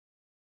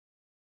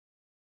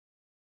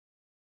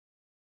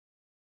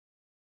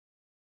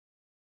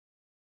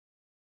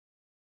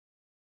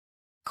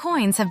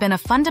Coins have been a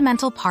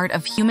fundamental part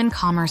of human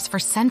commerce for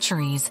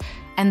centuries,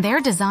 and their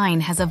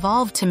design has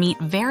evolved to meet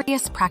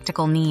various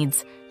practical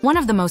needs. One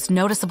of the most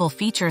noticeable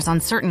features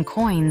on certain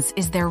coins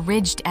is their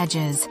ridged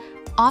edges,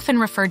 often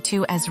referred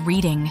to as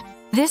reeding.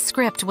 This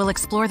script will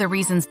explore the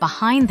reasons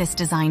behind this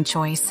design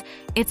choice,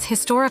 its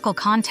historical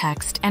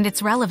context, and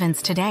its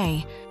relevance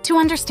today. To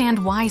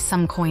understand why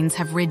some coins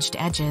have ridged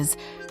edges,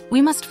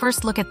 we must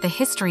first look at the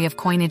history of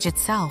coinage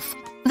itself.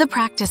 The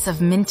practice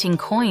of minting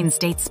coins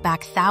dates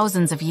back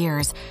thousands of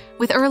years,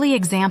 with early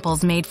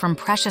examples made from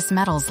precious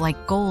metals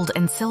like gold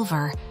and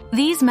silver.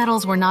 These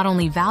metals were not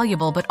only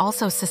valuable but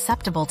also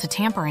susceptible to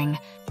tampering.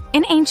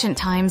 In ancient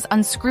times,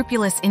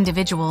 unscrupulous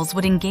individuals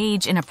would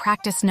engage in a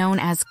practice known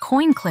as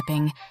coin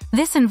clipping.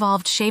 This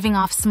involved shaving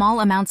off small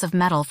amounts of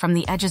metal from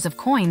the edges of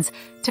coins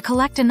to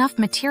collect enough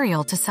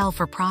material to sell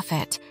for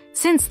profit.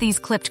 Since these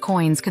clipped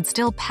coins could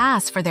still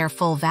pass for their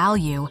full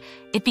value,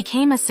 it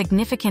became a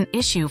significant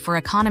issue for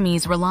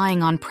economies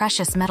relying on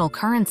precious metal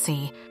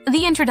currency.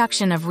 The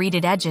introduction of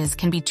reeded edges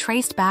can be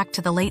traced back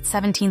to the late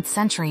 17th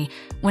century,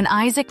 when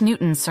Isaac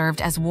Newton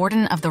served as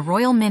warden of the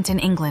Royal Mint in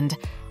England.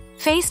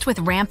 Faced with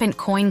rampant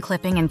coin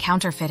clipping and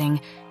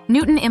counterfeiting,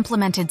 Newton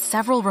implemented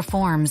several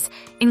reforms,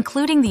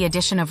 including the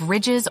addition of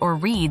ridges or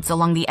reeds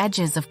along the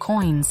edges of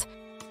coins.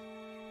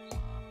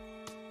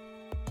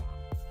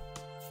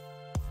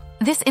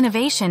 This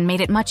innovation made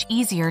it much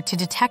easier to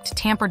detect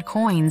tampered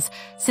coins,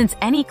 since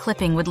any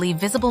clipping would leave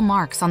visible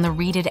marks on the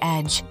reeded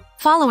edge.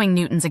 Following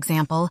Newton's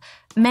example,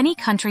 many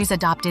countries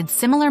adopted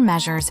similar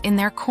measures in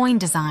their coin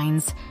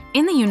designs.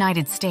 In the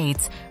United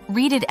States,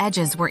 reeded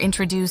edges were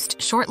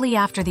introduced shortly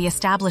after the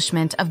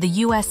establishment of the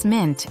U.S.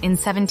 Mint in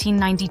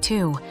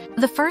 1792.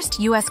 The first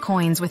U.S.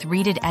 coins with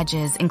reeded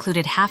edges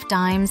included half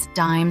dimes,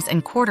 dimes,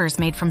 and quarters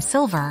made from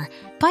silver.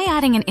 By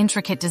adding an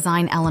intricate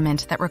design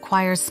element that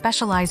requires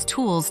specialized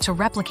tools to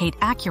replicate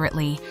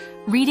accurately,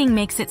 reeding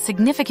makes it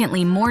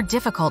significantly more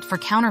difficult for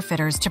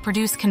counterfeiters to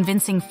produce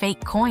convincing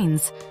fake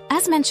coins.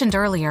 As mentioned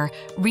earlier,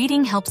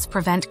 reeding helps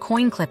prevent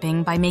coin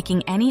clipping by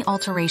making any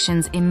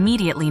alterations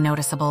immediately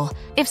noticeable.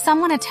 If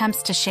someone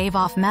attempts to shave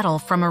off metal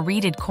from a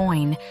reeded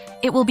coin,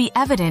 it will be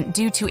evident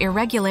due to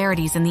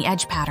irregularities in the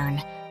edge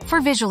pattern. For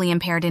visually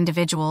impaired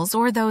individuals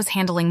or those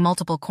handling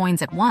multiple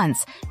coins at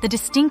once, the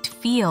distinct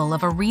feel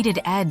of a reeded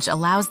edge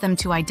allows them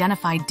to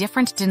identify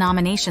different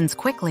denominations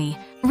quickly.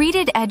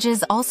 Reeded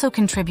edges also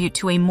contribute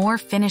to a more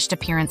finished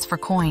appearance for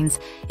coins,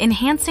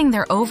 enhancing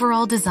their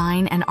overall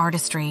design and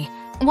artistry.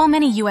 While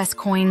many U.S.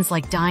 coins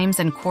like dimes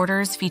and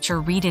quarters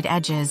feature reeded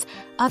edges,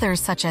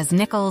 others such as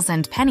nickels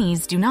and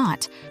pennies do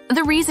not.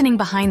 The reasoning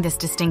behind this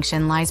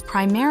distinction lies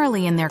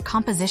primarily in their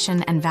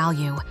composition and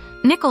value.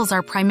 Nickels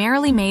are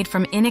primarily made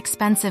from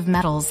inexpensive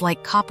metals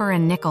like copper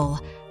and nickel.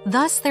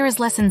 Thus, there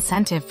is less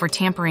incentive for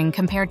tampering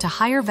compared to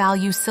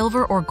higher-value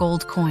silver or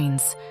gold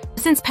coins.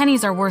 Since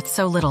pennies are worth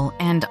so little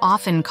and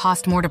often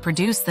cost more to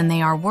produce than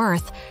they are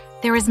worth,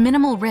 there is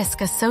minimal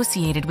risk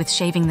associated with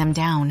shaving them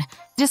down.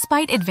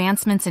 Despite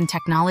advancements in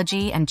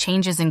technology and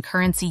changes in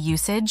currency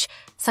usage,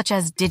 such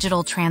as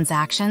digital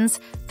transactions,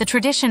 the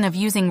tradition of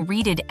using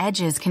reeded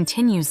edges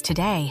continues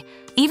today.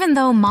 Even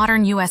though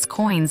modern U.S.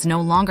 coins no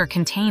longer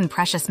contain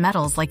precious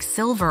metals like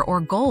silver or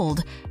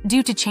gold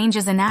due to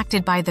changes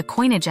enacted by the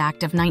Coinage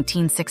Act of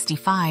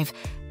 1965,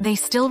 they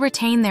still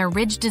retain their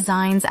ridged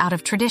designs out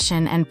of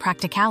tradition and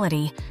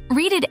practicality.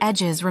 Reeded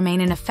edges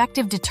remain an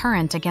effective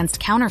deterrent against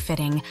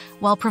counterfeiting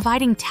while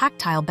providing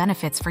tactile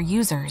benefits for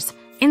users.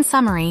 In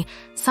summary,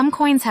 some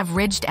coins have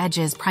ridged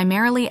edges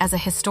primarily as a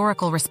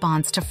historical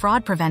response to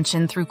fraud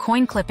prevention through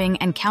coin clipping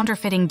and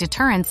counterfeiting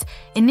deterrence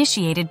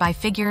initiated by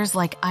figures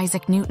like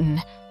Isaac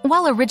Newton.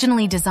 While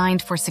originally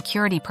designed for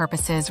security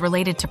purposes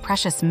related to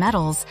precious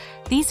metals,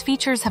 these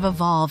features have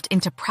evolved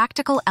into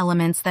practical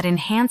elements that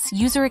enhance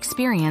user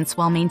experience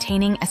while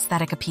maintaining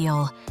aesthetic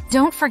appeal.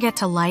 Don't forget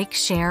to like,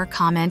 share,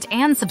 comment,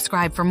 and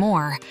subscribe for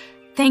more.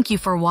 Thank you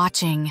for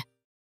watching.